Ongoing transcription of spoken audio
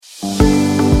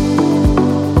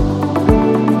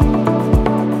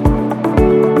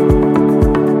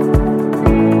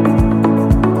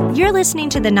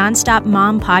listening to the Nonstop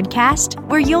Mom podcast,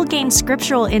 where you'll gain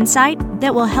scriptural insight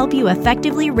that will help you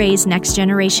effectively raise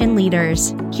next-generation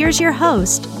leaders. Here's your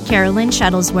host, Carolyn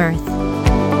Shuttlesworth.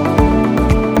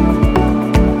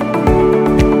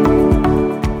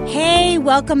 Hey,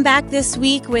 welcome back this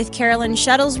week with Carolyn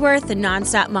Shuttlesworth, the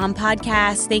Nonstop Mom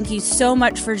podcast. Thank you so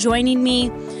much for joining me.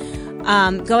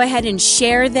 Go ahead and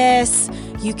share this.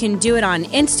 You can do it on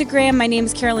Instagram. My name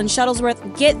is Carolyn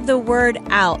Shuttlesworth. Get the word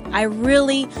out. I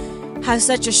really have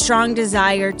such a strong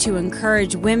desire to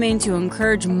encourage women, to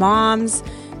encourage moms,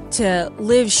 to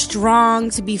live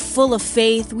strong, to be full of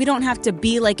faith. We don't have to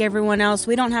be like everyone else.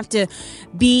 We don't have to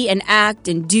be and act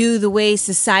and do the way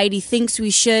society thinks we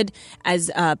should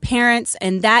as parents.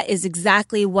 And that is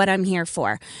exactly what I'm here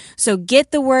for. So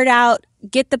get the word out.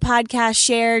 Get the podcast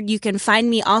shared. You can find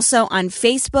me also on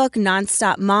Facebook,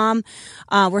 Nonstop Mom.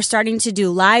 We're starting to do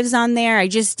lives on there. I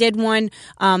just did one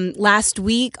last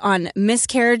week on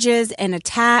miscarriages and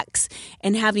attacks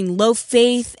and having low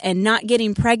faith and not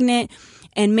getting pregnant.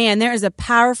 And man, there is a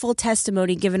powerful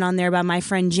testimony given on there by my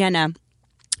friend Jenna.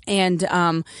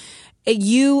 And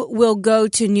you will go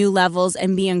to new levels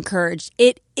and be encouraged.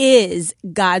 It is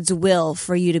God's will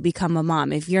for you to become a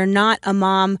mom. If you're not a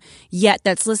mom yet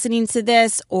that's listening to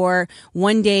this, or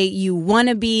one day you want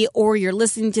to be, or you're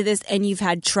listening to this and you've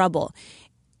had trouble,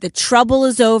 the trouble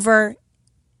is over.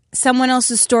 Someone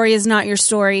else's story is not your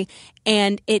story,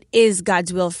 and it is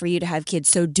God's will for you to have kids.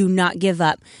 So do not give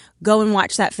up. Go and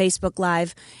watch that Facebook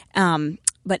Live.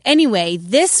 But anyway,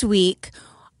 this week,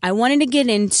 I wanted to get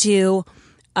into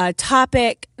a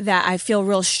topic that I feel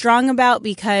real strong about,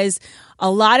 because a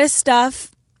lot of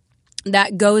stuff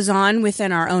that goes on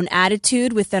within our own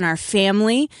attitude, within our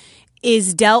family,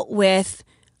 is dealt with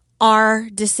our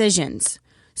decisions.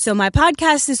 So my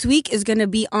podcast this week is going to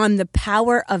be on the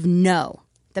power of no.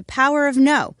 The power of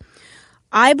no.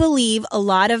 I believe a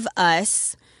lot of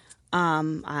us,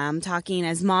 I'm talking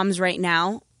as moms right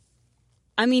now.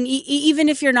 I mean, even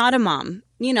if you're not a mom,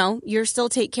 you know, you're still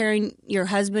take care of your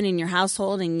husband and your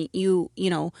household, and you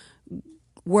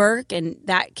work, and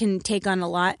that can take on a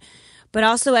lot. But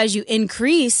also, as you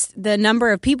increase the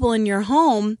number of people in your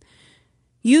home,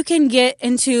 you can get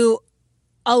into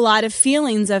a lot of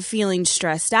feelings of feeling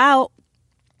stressed out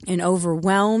and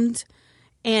overwhelmed.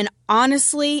 And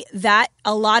honestly,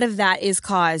 a lot of it is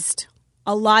caused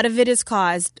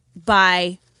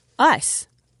by us,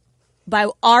 by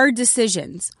our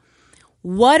decisions.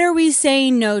 What are we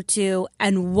saying no to,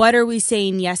 and what are we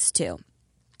saying yes to?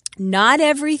 Not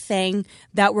everything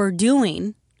that we're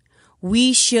doing,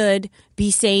 we should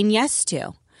be saying yes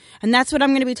to. And that's what I'm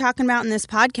going to be talking about in this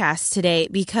podcast today,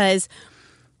 because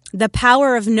the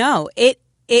power of no, it's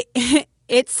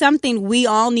something we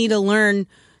all need to learn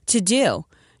to do.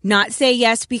 Not say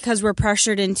yes because we're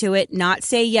pressured into it. Not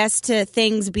say yes to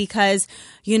things because,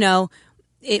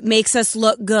 it makes us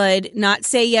look good. Not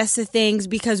say yes to things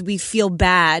because we feel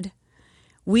bad.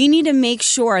 We need to make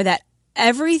sure that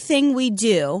everything we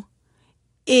do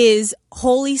is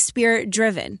Holy Spirit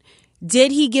driven.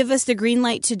 Did He give us the green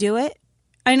light to do it?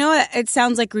 I know it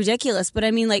sounds like ridiculous, but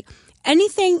I mean, like any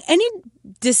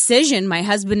decision my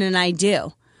husband and I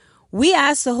do, we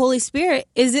ask the Holy Spirit,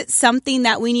 is it something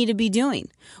that we need to be doing?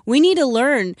 We need to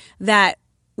learn that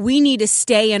we need to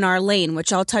stay in our lane,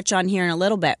 which I'll touch on here in a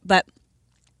little bit. But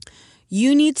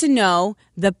you need to know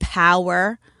the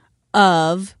power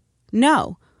of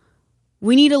no.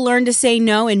 We need to learn to say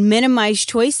no and minimize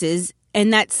choices.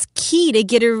 And that's key to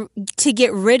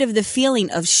get rid of the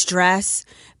feeling of stress,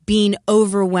 being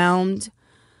overwhelmed.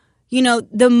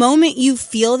 The moment you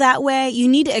feel that way, you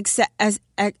need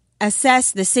to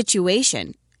assess the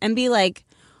situation and be like,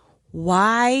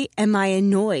 why am I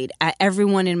annoyed at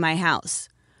everyone in my house?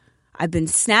 I've been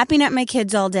snapping at my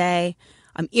kids all day.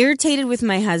 I'm irritated with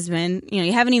my husband.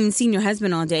 You haven't even seen your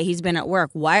husband all day. He's been at work.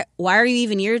 Why are you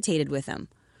even irritated with him?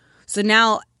 So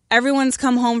now everyone's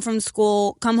come home from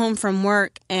school, come home from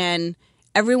work, and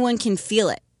everyone can feel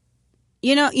it.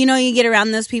 You get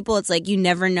around those people, it's like you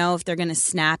never know if they're going to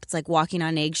snap. It's like walking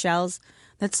on eggshells.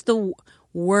 That's the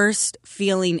worst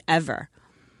feeling ever.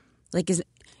 Like, is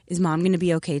mom going to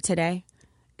be okay today?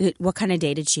 What kind of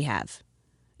day did she have?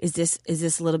 Is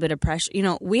this a little bit of pressure?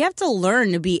 We have to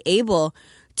learn to be able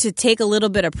to take a little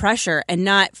bit of pressure and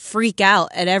not freak out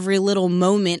at every little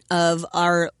moment of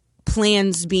our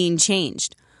plans being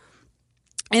changed.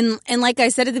 And like I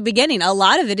said at the beginning, a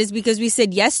lot of it is because we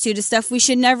said yes to stuff we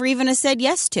should never even have said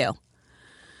yes to.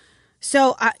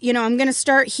 So, I'm going to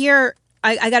start here.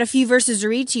 I got a few verses to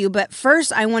read to you, but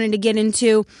first I wanted to get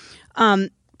into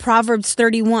Proverbs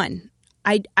 31.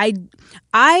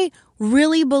 I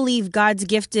really believe God's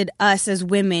gifted us as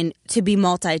women to be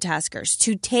multitaskers,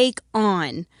 to take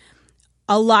on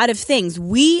a lot of things.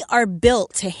 We are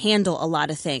built to handle a lot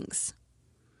of things.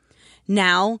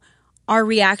 Now, our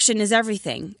reaction is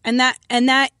everything. And that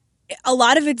a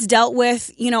lot of it's dealt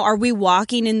with, are we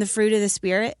walking in the fruit of the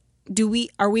Spirit?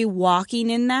 Are we walking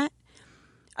in that?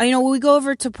 When we go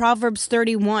over to Proverbs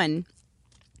 31,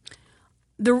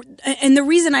 the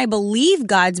reason I believe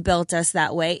God's built us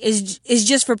that way is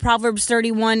just for Proverbs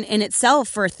 31 in itself,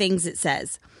 for things it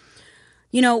says.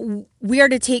 We are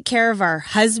to take care of our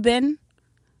husband,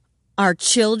 our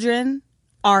children,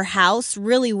 our house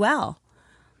really well.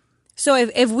 So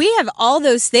if we have all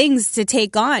those things to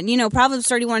take on, Proverbs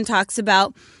 31 talks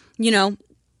about,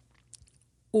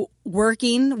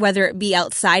 working, whether it be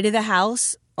outside of the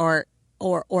house or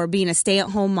being a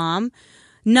stay-at-home mom.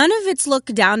 None of it's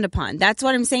looked down upon. That's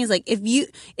what I'm saying is, like, if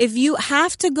you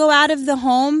have to go out of the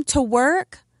home to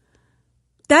work,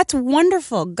 that's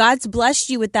wonderful. God's blessed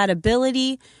you with that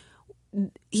ability.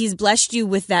 He's blessed you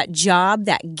with that job,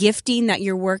 that gifting that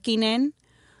you're working in.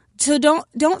 So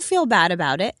don't feel bad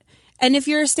about it. And if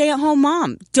you're a stay-at-home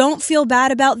mom, don't feel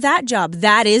bad about that job.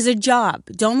 That is a job.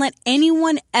 Don't let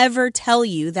anyone ever tell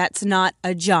you that's not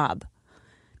a job.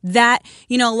 That,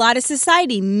 a lot of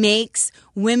society makes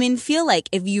women feel like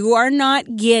if you are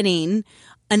not getting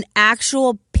an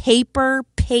actual paper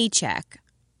paycheck,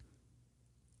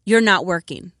 you're not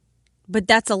working. But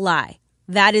that's a lie.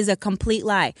 That is a complete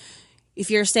lie. If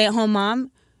you're a stay-at-home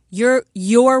mom, you're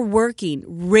working,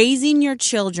 raising your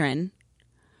children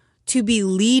to be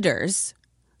leaders,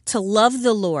 to love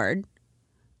the Lord,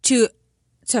 to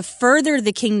further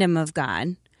the kingdom of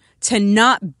God, to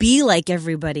not be like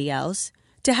everybody else,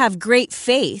 to have great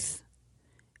faith.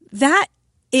 That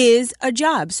is a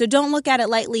job. So don't look at it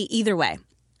lightly either way.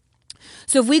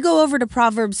 So if we go over to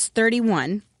Proverbs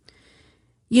 31,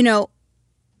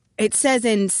 it says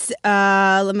in,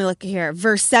 let me look here,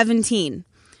 verse 17,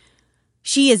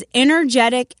 she is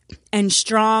energetic and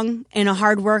strong and a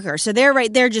hard worker. So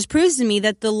right there just proves to me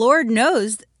that the Lord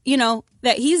knows,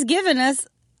 that he's given us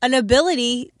an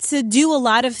ability to do a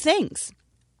lot of things.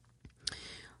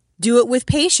 Do it with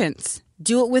patience.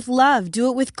 Do it with love. Do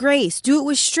it with grace. Do it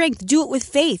with strength. Do it with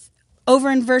faith. Over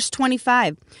in verse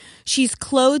 25, she's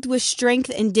clothed with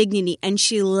strength and dignity, and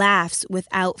she laughs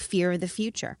without fear of the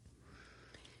future.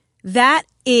 That's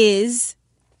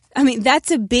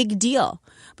a big deal.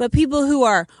 But people who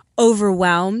are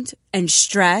overwhelmed and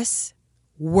stressed,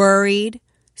 worried,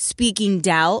 speaking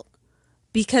doubt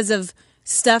because of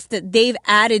stuff that they've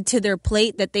added to their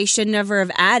plate that they should never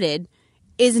have added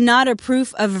is not a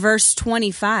proof of verse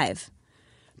 25.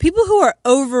 People who are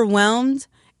overwhelmed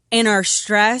and are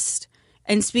stressed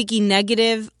and speaking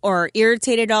negative or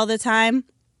irritated all the time,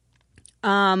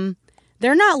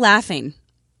 they're not laughing.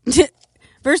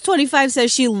 Verse 25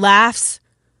 says she laughs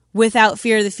without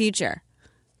fear of the future.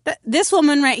 This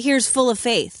woman right here is full of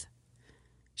faith.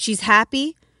 She's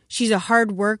happy. She's a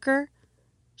hard worker.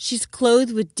 She's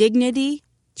clothed with dignity.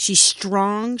 She's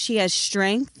strong. She has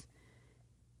strength.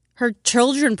 Her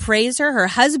children praise her. Her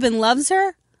husband loves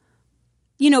her.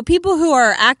 People who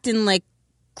are acting like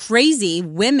crazy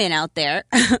women out there,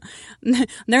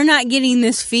 they're not getting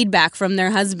this feedback from their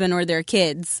husband or their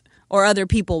kids or other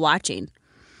people watching.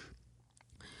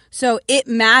 So it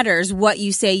matters what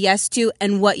you say yes to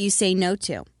and what you say no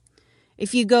to.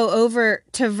 If you go over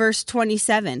to verse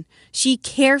 27, she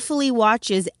carefully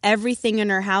watches everything in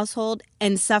her household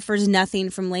and suffers nothing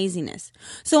from laziness.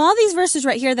 So all these verses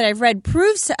right here that I've read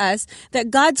proves to us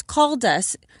that God's called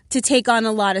us to take on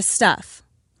a lot of stuff.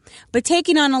 But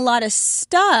taking on a lot of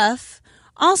stuff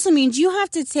also means you have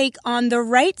to take on the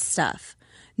right stuff.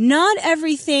 Not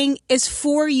everything is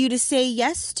for you to say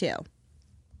yes to.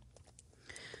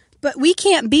 But we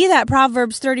can't be that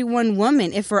Proverbs 31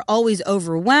 woman if we're always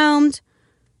overwhelmed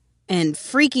and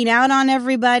freaking out on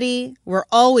everybody. We're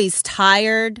always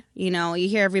tired. You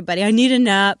hear everybody, I need a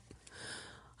nap.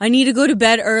 I need to go to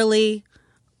bed early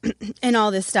and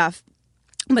all this stuff.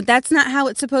 But that's not how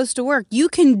it's supposed to work. You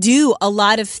can do a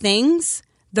lot of things,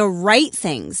 the right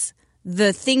things,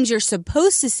 the things you're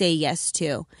supposed to say yes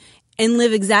to, and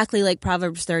live exactly like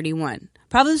Proverbs 31.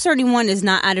 Proverbs 31 is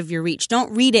not out of your reach.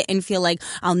 Don't read it and feel like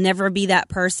I'll never be that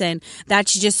person.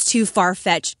 That's just too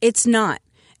far-fetched. It's not.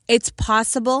 It's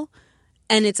possible,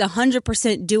 and it's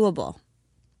 100% doable.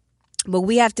 But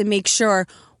we have to make sure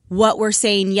what we're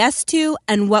saying yes to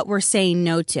and what we're saying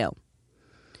no to.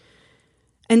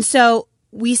 And so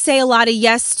we say a lot of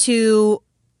yes to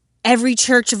every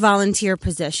church volunteer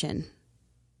position,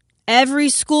 every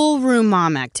schoolroom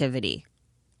mom activity.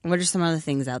 What are some other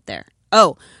things out there?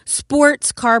 Oh,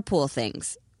 sports carpool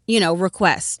things,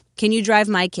 requests. Can you drive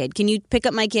my kid? Can you pick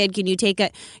up my kid? Can you take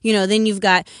it? Then you've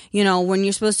got, when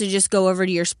you're supposed to just go over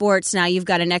to your sports, now you've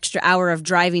got an extra hour of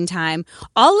driving time.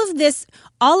 All of this,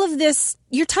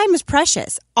 your time is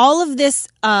precious. All of this,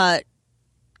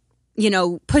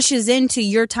 pushes into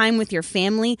your time with your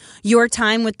family, your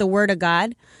time with the Word of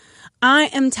God.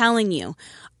 I am telling you,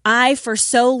 I, for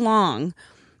so long,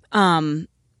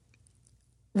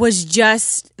 was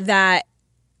just that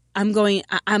I'm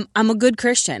a good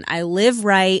Christian. I live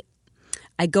right.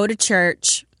 I go to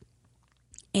church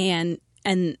and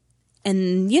that's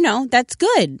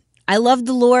good. I love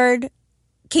the Lord.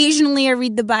 Occasionally I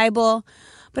read the Bible,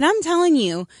 but I'm telling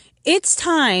you, it's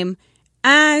time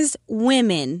as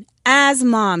women, as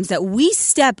moms, that we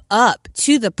step up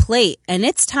to the plate, and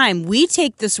it's time we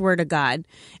take this Word of God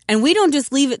and we don't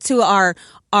just leave it to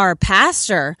our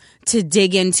pastor to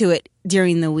dig into it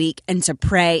during the week and to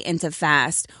pray and to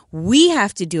fast. We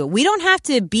have to do it. We don't have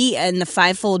to be in the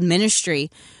fivefold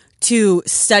ministry to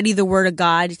study the Word of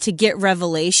God, to get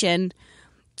revelation,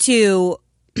 to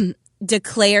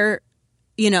declare,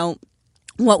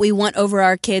 what we want over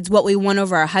our kids, what we want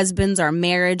over our husbands, our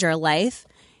marriage, our life.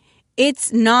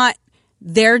 It's not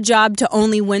their job to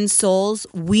only win souls.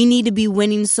 We need to be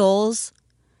winning souls.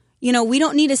 We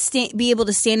don't need to be able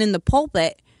to stand in the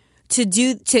pulpit to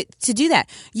do that.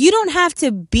 You don't have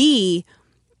to be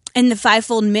in the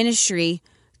fivefold ministry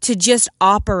to just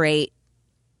operate,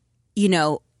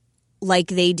 like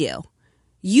they do.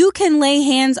 You can lay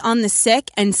hands on the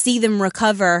sick and see them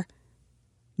recover,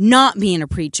 not being a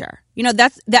preacher.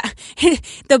 That's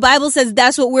the Bible says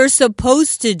that's what we're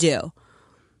supposed to do.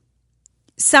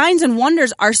 Signs and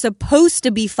wonders are supposed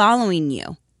to be following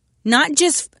you. Not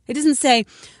just, it doesn't say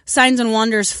signs and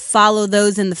wonders follow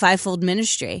those in the fivefold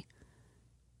ministry.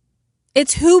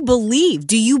 It's who believe.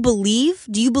 Do you believe?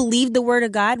 Do you believe the Word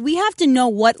of God? We have to know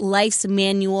what life's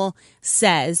manual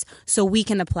says so we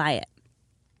can apply it.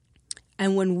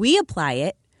 And when we apply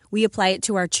it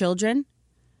to our children.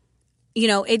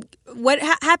 What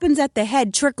happens at the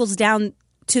head trickles down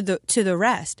to the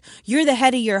rest. You're the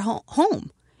head of your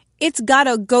home. It's got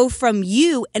to go from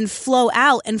you and flow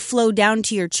out and flow down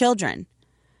to your children.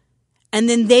 And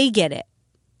then they get it.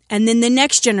 And then the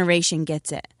next generation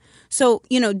gets it. So,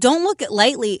 don't look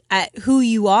lightly at who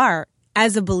you are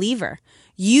as a believer.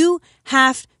 You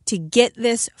have to get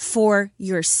this for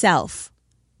yourself.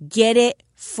 Get it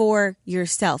for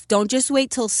yourself. Don't just wait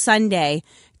till Sunday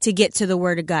to get to the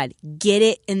Word of God. Get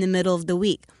it in the middle of the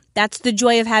week. That's the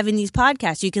joy of having these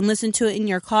podcasts. You can listen to it in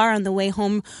your car on the way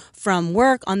home from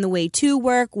work, on the way to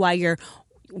work, while you're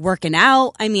working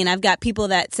out. I mean, I've got people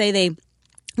that say they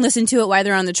listen to it while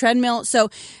they're on the treadmill. So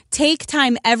take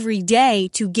time every day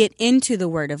to get into the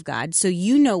Word of God so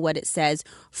you know what it says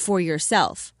for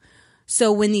yourself.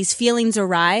 So when these feelings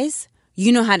arise,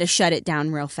 you know how to shut it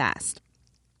down real fast.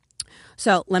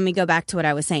 So let me go back to what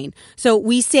I was saying. So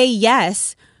we say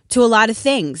yes to a lot of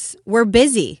things. We're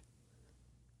busy.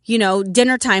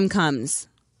 Dinner time comes.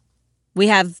 We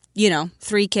have,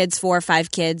 3 kids, 4 or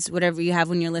 5 kids, whatever you have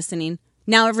when you're listening.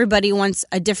 Now everybody wants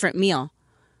a different meal.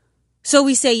 So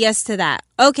we say yes to that.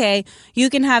 Okay, you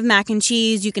can have mac and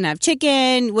cheese. You can have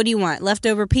chicken. What do you want?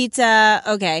 Leftover pizza?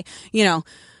 Okay,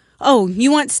 oh,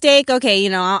 you want steak? Okay,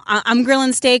 I'm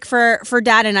grilling steak for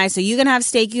Dad and I, so you can have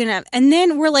steak, you can have... And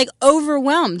then we're like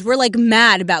overwhelmed. We're like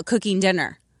mad about cooking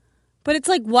dinner. But it's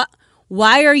like, what?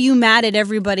 Why are you mad at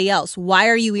everybody else? Why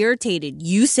are you irritated?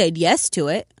 You said yes to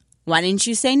it. Why didn't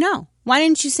you say no? Why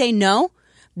didn't you say no?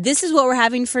 This is what we're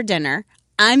having for dinner.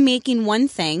 I'm making one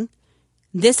thing.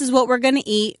 This is what we're going to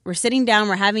eat. We're sitting down.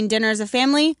 We're having dinner as a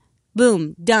family.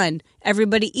 Boom, done.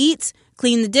 Everybody eats,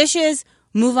 clean the dishes,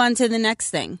 move on to the next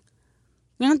thing.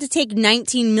 You don't have to take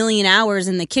 19 million hours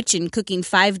in the kitchen cooking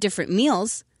 5 different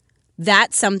meals.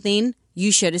 That's something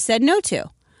you should have said no to.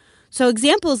 So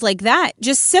examples like that,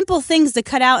 just simple things to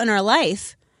cut out in our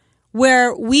life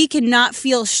where we can not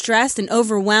feel stressed and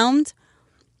overwhelmed.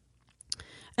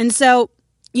 And so,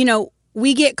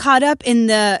 we get caught up in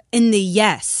the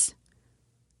yes.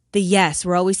 The yes.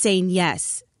 We're always saying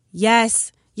yes.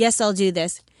 Yes. Yes, I'll do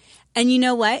this. And you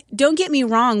know what? Don't get me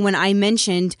wrong when I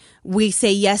mentioned we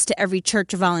say yes to every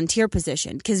church volunteer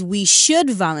position, because we should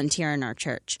volunteer in our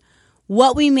church.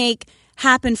 What we make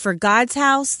happen for God's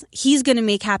house, He's going to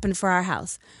make happen for our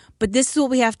house. But this is what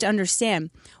we have to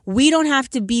understand. We don't have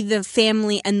to be the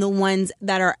family and the ones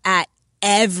that are at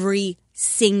every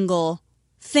single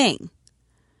thing.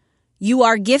 You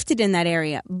are gifted in that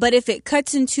area. But if it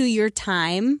cuts into your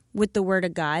time with the Word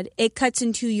of God, it cuts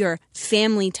into your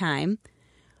family time,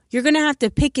 you're going to have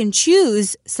to pick and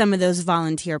choose some of those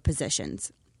volunteer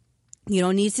positions. You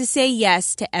don't need to say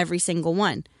yes to every single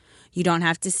one. You don't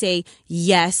have to say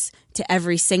yes to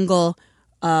every single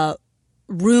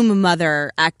room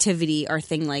mother activity or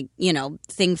thing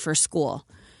thing for school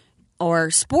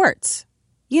or sports.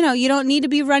 You don't need to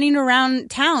be running around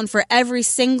town for every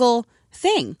single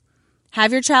thing.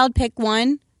 Have your child pick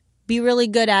one, be really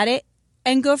good at it,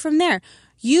 and go from there.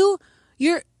 You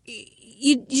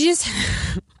just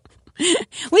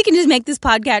we can just make this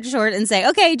podcast short and say,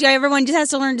 okay, everyone just has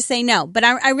to learn to say no. But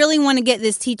I really want to get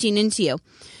this teaching into you.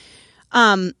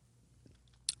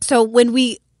 So when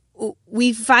we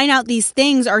find out these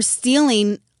things are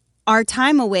stealing our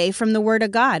time away from the Word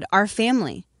of God, our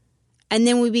family, and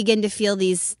then we begin to feel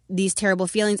these terrible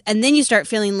feelings, and then you start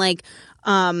feeling like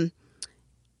you're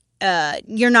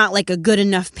not like a good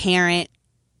enough parent.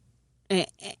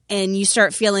 And you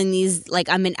start feeling these, like,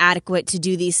 I'm inadequate to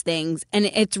do these things. And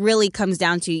it really comes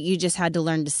down to you just had to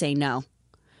learn to say no.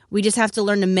 We just have to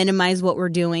learn to minimize what we're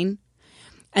doing.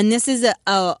 And this is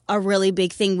a really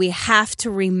big thing we have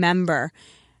to remember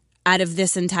out of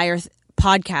this entire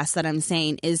podcast that I'm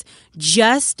saying is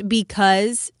just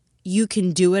because you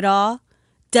can do it all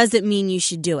doesn't mean you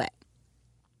should do it.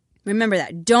 Remember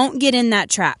that. Don't get in that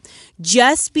trap.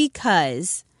 Just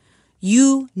because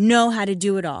you know how to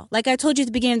do it all. Like I told you at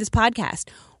the beginning of this podcast,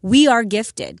 we are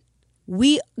gifted.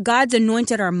 God's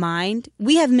anointed our mind.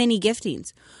 We have many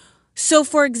giftings. So,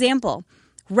 for example,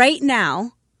 right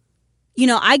now,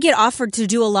 I get offered to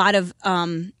do a lot of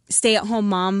stay-at-home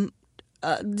mom.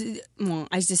 I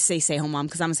just say stay-at-home mom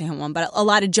because I'm a stay-at-home mom, but a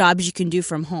lot of jobs you can do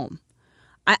from home.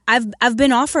 I've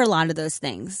been offered a lot of those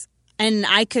things, and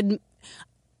I could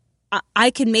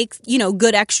make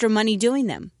good extra money doing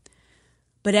them.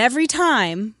 But every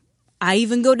time I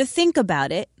even go to think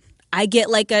about it, I get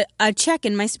like a check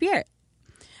in my spirit.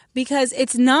 Because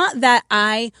it's not that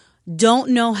I don't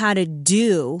know how to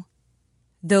do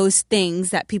those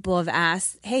things that people have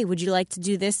asked. Hey, would you like to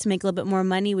do this to make a little bit more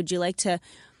money? Would you like to?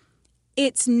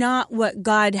 It's not what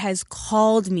God has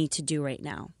called me to do right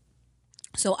now.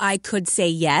 So I could say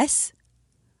yes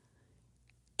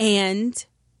and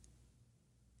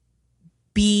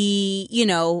be,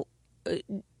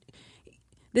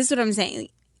 this is what I'm saying.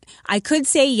 I could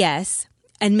say yes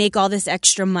and make all this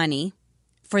extra money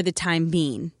for the time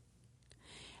being.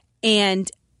 And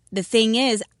the thing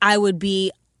is, I would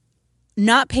be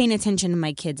not paying attention to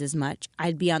my kids as much.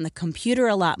 I'd be on the computer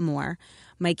a lot more.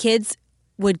 My kids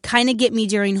would kind of get me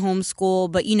during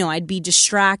homeschool, but, I'd be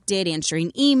distracted,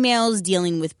 answering emails,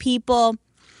 dealing with people.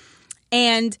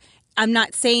 And I'm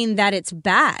not saying that it's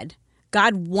bad.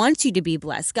 God wants you to be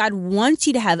blessed. God wants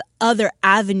you to have other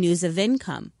avenues of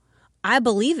income. I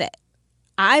believe it.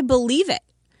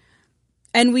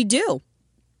 And we do.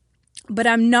 But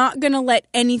I'm not going to let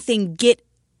anything get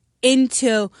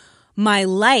into my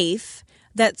life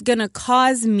that's going to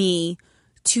cause me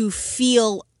to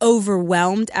feel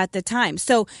overwhelmed at the time.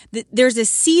 So there's a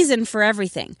season for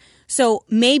everything. So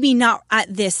maybe not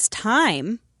at this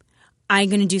time I'm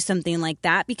going to do something like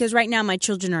that because right now my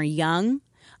children are young.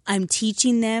 I'm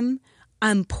teaching them.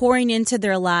 I'm pouring into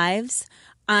their lives.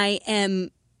 I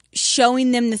am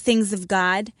showing them the things of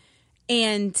God,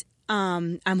 and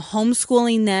I'm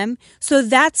homeschooling them. So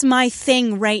that's my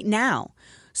thing right now.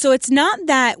 So it's not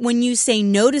that when you say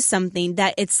no to something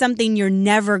that it's something you're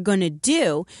never going to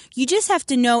do. You just have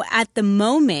to know at the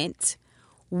moment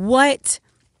what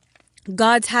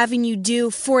God's having you do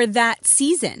for that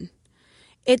season.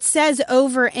 It says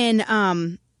over in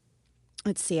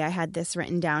let's see, I had this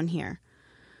written down here.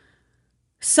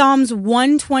 Psalms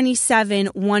 127,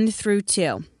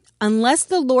 1-2. Unless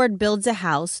the Lord builds a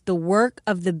house, the work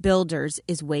of the builders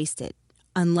is wasted.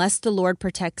 Unless the Lord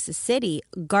protects a city,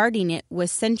 guarding it with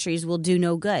sentries will do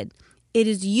no good. It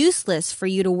is useless for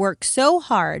you to work so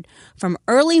hard from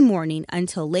early morning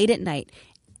until late at night,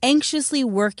 anxiously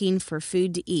working for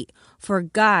food to eat, for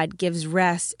God gives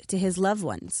rest to his loved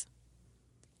ones.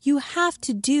 You have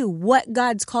to do what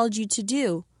God's called you to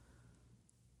do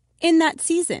in that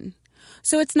season.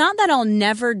 So it's not that I'll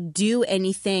never do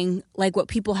anything like what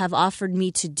people have offered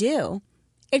me to do.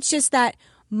 It's just that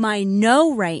my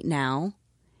no right now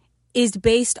is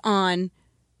based on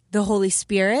the Holy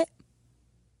Spirit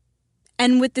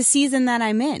and with the season that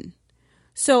I'm in.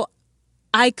 So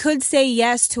I could say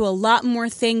yes to a lot more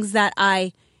things that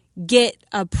I get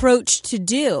approached to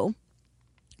do,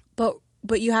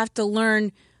 but you have to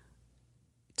learn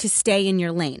to stay in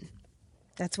your lane.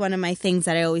 That's one of my things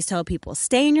that I always tell people.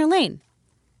 Stay in your lane.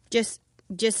 Just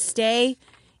stay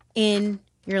in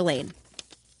your lane.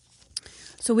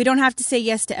 So we don't have to say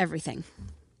yes to everything.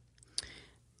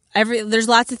 There's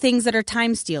lots of things that are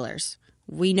time stealers.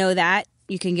 We know that.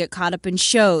 You can get caught up in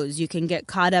shows. You can get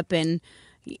caught up in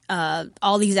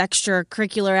all these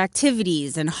extracurricular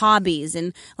activities and hobbies.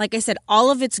 And like I said,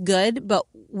 all of it's good. But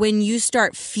when you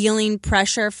start feeling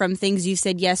pressure from things you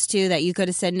said yes to that you could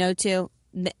have said no to,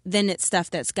 then it's stuff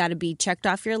that's got to be checked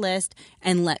off your list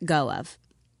and let go of.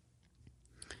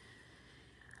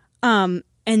 And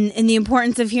the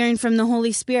importance of hearing from the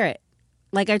Holy Spirit.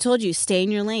 Like I told you, stay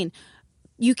in your lane.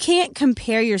 You can't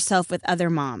compare yourself with other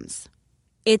moms.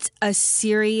 It's a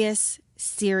serious,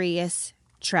 serious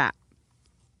trap.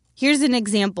 Here's an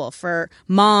example for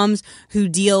moms who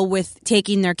deal with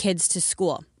taking their kids to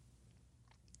school.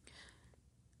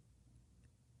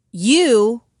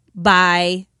 You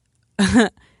buy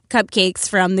cupcakes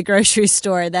from the grocery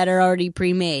store that are already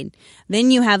pre-made. Then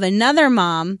you have another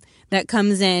mom that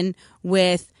comes in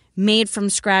with made from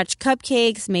scratch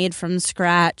cupcakes, made from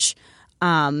scratch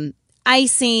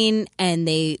icing, and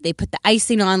they put the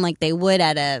icing on like they would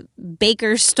at a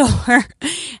baker's store,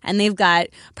 and they've got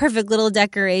perfect little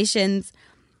decorations.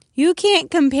 You can't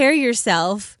compare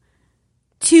yourself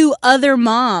to other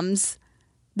moms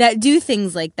that do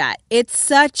things like that. It's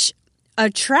such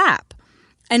a trap.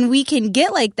 And we can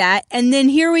get like that, and then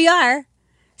here we are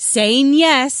saying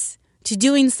yes to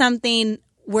doing something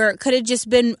where it could have just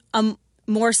been a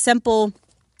more simple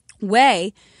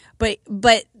way, but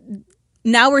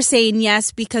now we're saying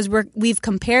yes because we've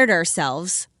compared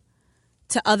ourselves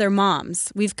to other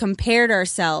moms. We've compared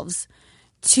ourselves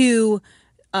to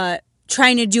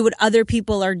trying to do what other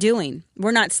people are doing.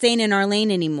 We're not staying in our lane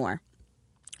anymore.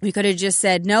 We could have just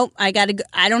said, nope, I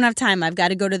don't have time. I've got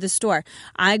to go to the store.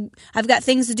 I've got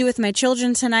things to do with my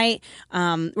children tonight.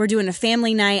 We're doing a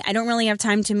family night. I don't really have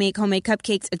time to make homemade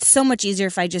cupcakes. It's so much easier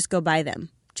if I just go buy them.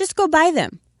 Just go buy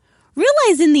them.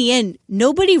 Realize in the end,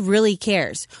 nobody really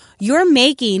cares. You're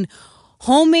making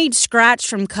homemade scratch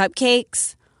from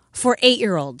cupcakes for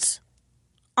 8-year-olds.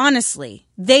 Honestly,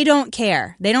 they don't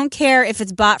care. They don't care if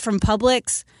it's bought from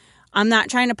Publix. I'm not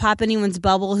trying to pop anyone's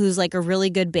bubble who's like a really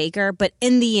good baker, but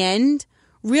in the end,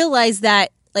 realize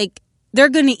that like they're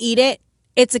going to eat it.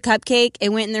 It's a cupcake.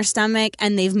 It went in their stomach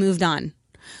and they've moved on.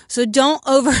 So don't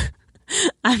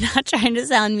I'm not trying to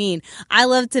sound mean. I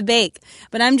love to bake,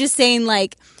 but I'm just saying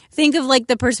like think of like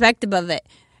the perspective of it.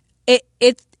 It's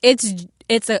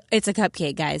a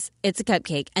cupcake, guys. It's a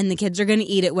cupcake, and the kids are going to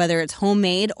eat it whether it's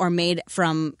homemade or made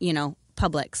from,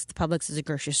 Publix. Publix is a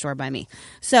grocery store by me.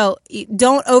 So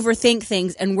don't overthink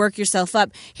things and work yourself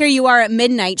up. Here you are at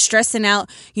midnight stressing out,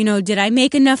 did I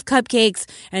make enough cupcakes?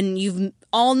 And you've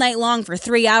all night long for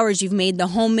 3 hours, you've made the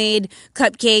homemade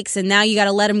cupcakes, and now you got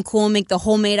to let them cool and make the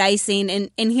homemade icing.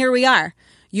 And here we are.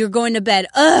 You're going to bed.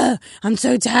 I'm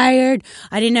so tired.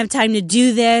 I didn't have time to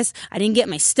do this. I didn't get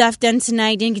my stuff done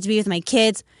tonight. Didn't get to be with my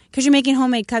kids because you're making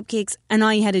homemade cupcakes, and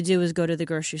all you had to do was go to the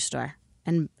grocery store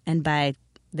and buy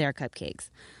their cupcakes.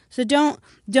 So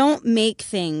don't make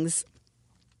things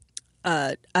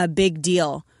a big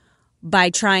deal by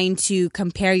trying to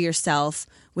compare yourself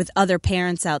with other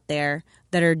parents out there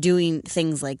that are doing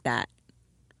things like that.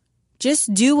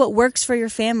 Just do what works for your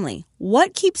family.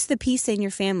 What keeps the peace in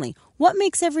your family? What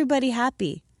makes everybody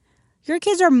happy? Your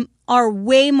kids are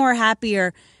way more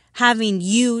happier having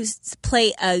you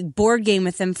play a board game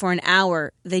with them for an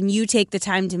hour than you take the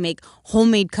time to make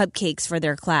homemade cupcakes for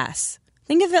their class.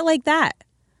 Think of it like that.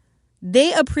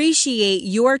 They appreciate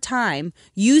your time,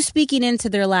 you speaking into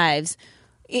their lives,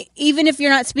 even if you're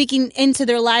not speaking into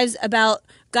their lives about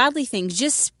godly things,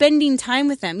 just spending time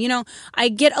with them. I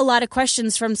get a lot of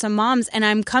questions from some moms, and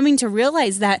I'm coming to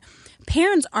realize that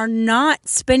parents are not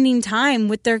spending time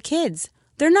with their kids.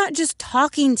 They're not just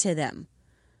talking to them.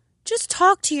 Just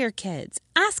talk to your kids.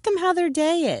 Ask them how their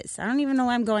day is. I don't even know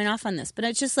why I'm going off on this, but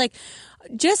it's just like,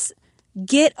 just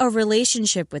get a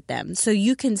relationship with them so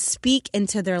you can speak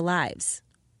into their lives.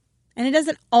 And it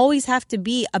doesn't always have to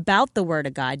be about the Word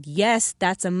of God. Yes,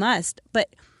 that's a must,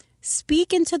 but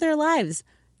speak into their lives.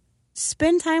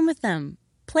 Spend time with them.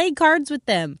 Play cards with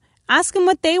them. Ask them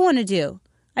what they want to do.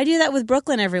 I do that with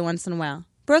Brooklyn every once in a while.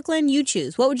 Brooklyn, you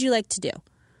choose. What would you like to do?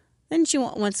 Then she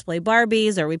wants to play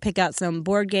Barbies, or we pick out some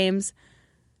board games.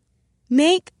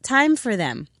 Make time for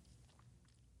them.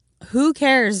 Who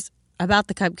cares about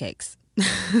the cupcakes?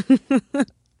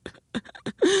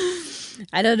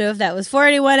 I don't know if that was for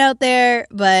anyone out there,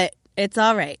 but it's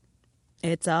all right.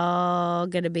 It's all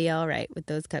going to be all right with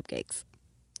those cupcakes.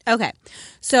 Okay,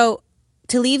 so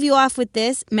to leave you off with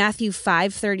this, Matthew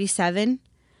 5:37,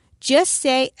 just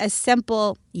say a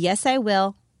simple yes, I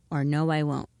will, or no, I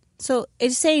won't. So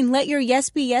it's saying let your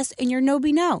yes be yes and your no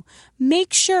be no.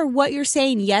 Make sure what you're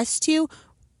saying yes to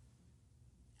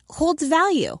holds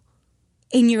value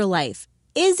in your life.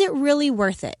 Is it really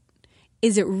worth it?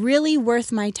 Is it really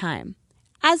worth my time?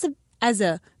 As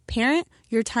a parent,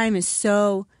 your time is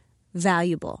so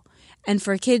valuable. And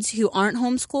for kids who aren't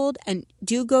homeschooled and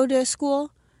do go to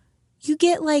school, you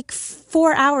get like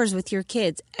 4 hours with your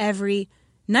kids every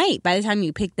night by the time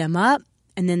you pick them up,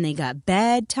 and then they got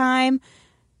bedtime.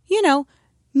 You know,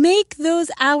 make those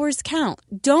hours count.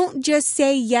 Don't just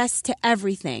say yes to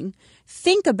everything.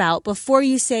 Think about before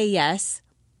you say yes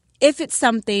if it's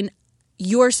something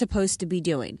you're supposed to be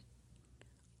doing.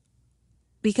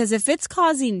 Because if it's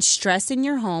causing stress in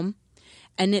your home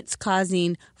and it's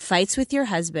causing fights with your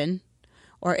husband,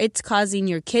 or it's causing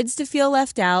your kids to feel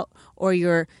left out, or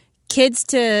your kids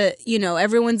to,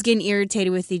 everyone's getting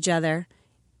irritated with each other,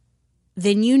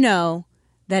 then you know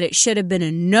that it should have been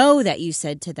a no that you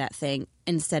said to that thing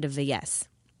instead of a yes.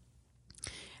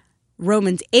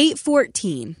 Romans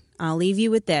 8:14, I'll leave you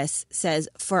with this, says,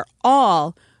 "For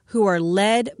all who are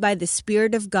led by the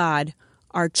Spirit of God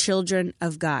are children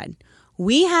of God."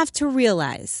 We have to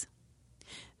realize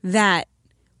that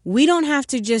we don't have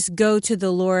to just go to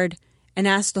the Lord and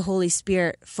ask the Holy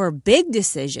Spirit for big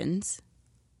decisions.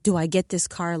 Do I get this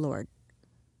car, Lord?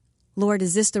 Lord,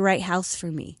 is this the right house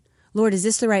for me? Lord, is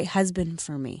this the right husband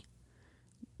for me?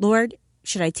 Lord,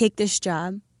 should I take this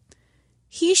job?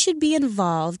 He should be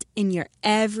involved in your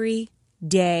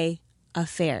everyday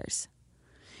affairs.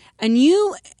 And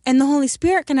you and the Holy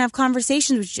Spirit can have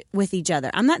conversations with each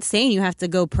other. I'm not saying you have to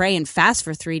go pray and fast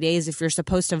for 3 days if you're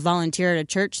supposed to volunteer at a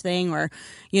church thing, or,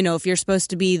 if you're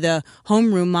supposed to be the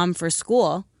homeroom mom for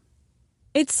school.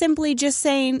 It's simply just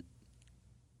saying,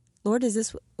 Lord, is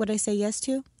this what I say yes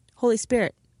to? Holy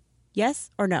Spirit, yes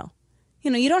or no?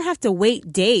 You don't have to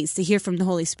wait days to hear from the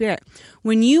Holy Spirit.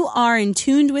 When you are in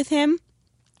tune with Him,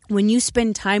 when you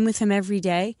spend time with Him every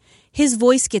day, His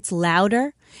voice gets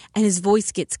louder and His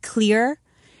voice gets clearer.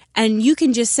 And you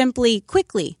can just simply,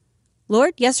 quickly,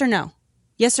 Lord, yes or no?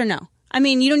 Yes or no? I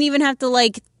mean, you don't even have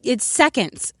to it's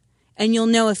seconds. And you'll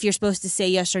know if you're supposed to say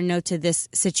yes or no to this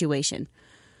situation.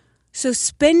 So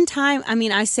spend time. I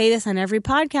mean, I say this on every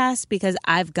podcast because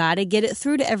I've got to get it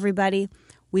through to everybody.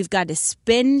 We've got to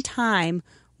spend time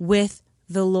with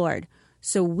the Lord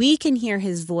so we can hear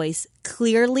His voice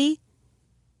clearly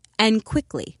and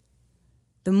quickly.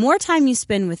 The more time you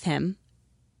spend with Him,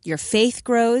 your faith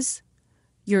grows,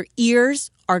 your ears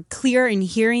are clear in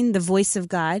hearing the voice of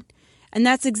God. And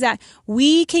that's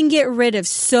we can get rid of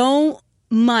so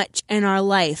much in our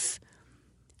life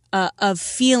of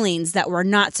feelings that we're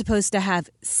not supposed to have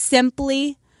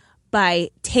simply by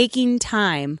taking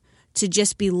time to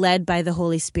just be led by the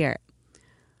Holy Spirit.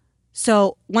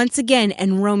 So once again,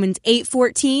 in Romans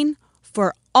 8:14,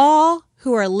 for all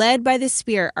who are led by the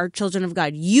Spirit are children of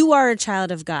God. You are a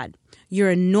child of God.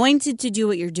 You're anointed to do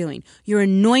what you're doing. You're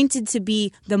anointed to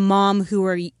be the mom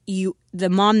the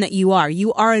mom that you are.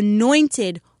 You are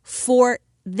anointed for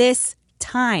this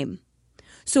time.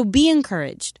 So be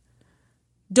encouraged.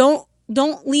 Don't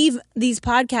leave these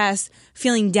podcasts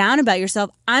feeling down about yourself.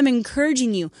 I'm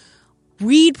encouraging you.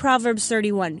 Read Proverbs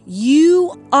 31.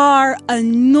 You are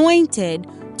anointed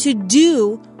to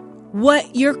do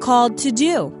what you're called to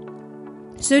do.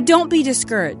 So don't be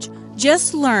discouraged.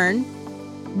 Just learn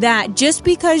that just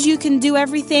because you can do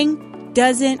everything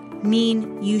doesn't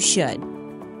mean you should.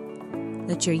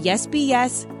 Let your yes be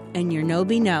yes and your no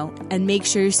be no. And make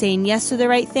sure you're saying yes to the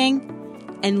right thing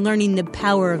and learning the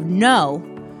power of no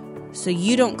so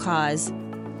you don't cause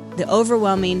the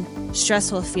overwhelming,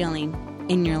 stressful feeling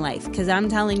in your life. Because I'm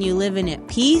telling you, living at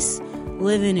peace,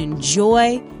 living in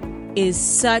joy is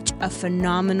such a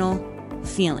phenomenal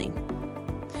feeling.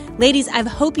 Ladies, I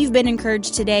hope you've been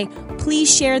encouraged today.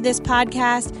 Please share this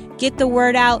podcast. Get the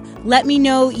word out. Let me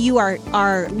know you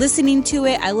are listening to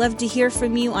it. I love to hear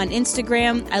from you on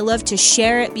Instagram. I love to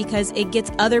share it because it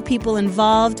gets other people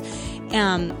involved.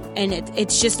 And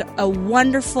it's just a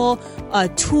wonderful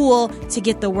tool to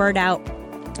get the word out.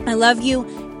 I love you.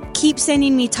 Keep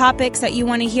sending me topics that you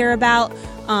want to hear about.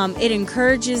 It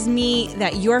encourages me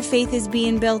that your faith is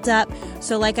being built up.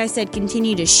 So like I said,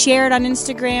 continue to share it on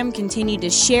Instagram, continue to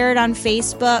share it on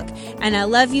Facebook. And I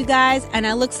love you guys, and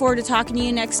I look forward to talking to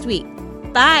you next week.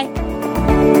 Bye.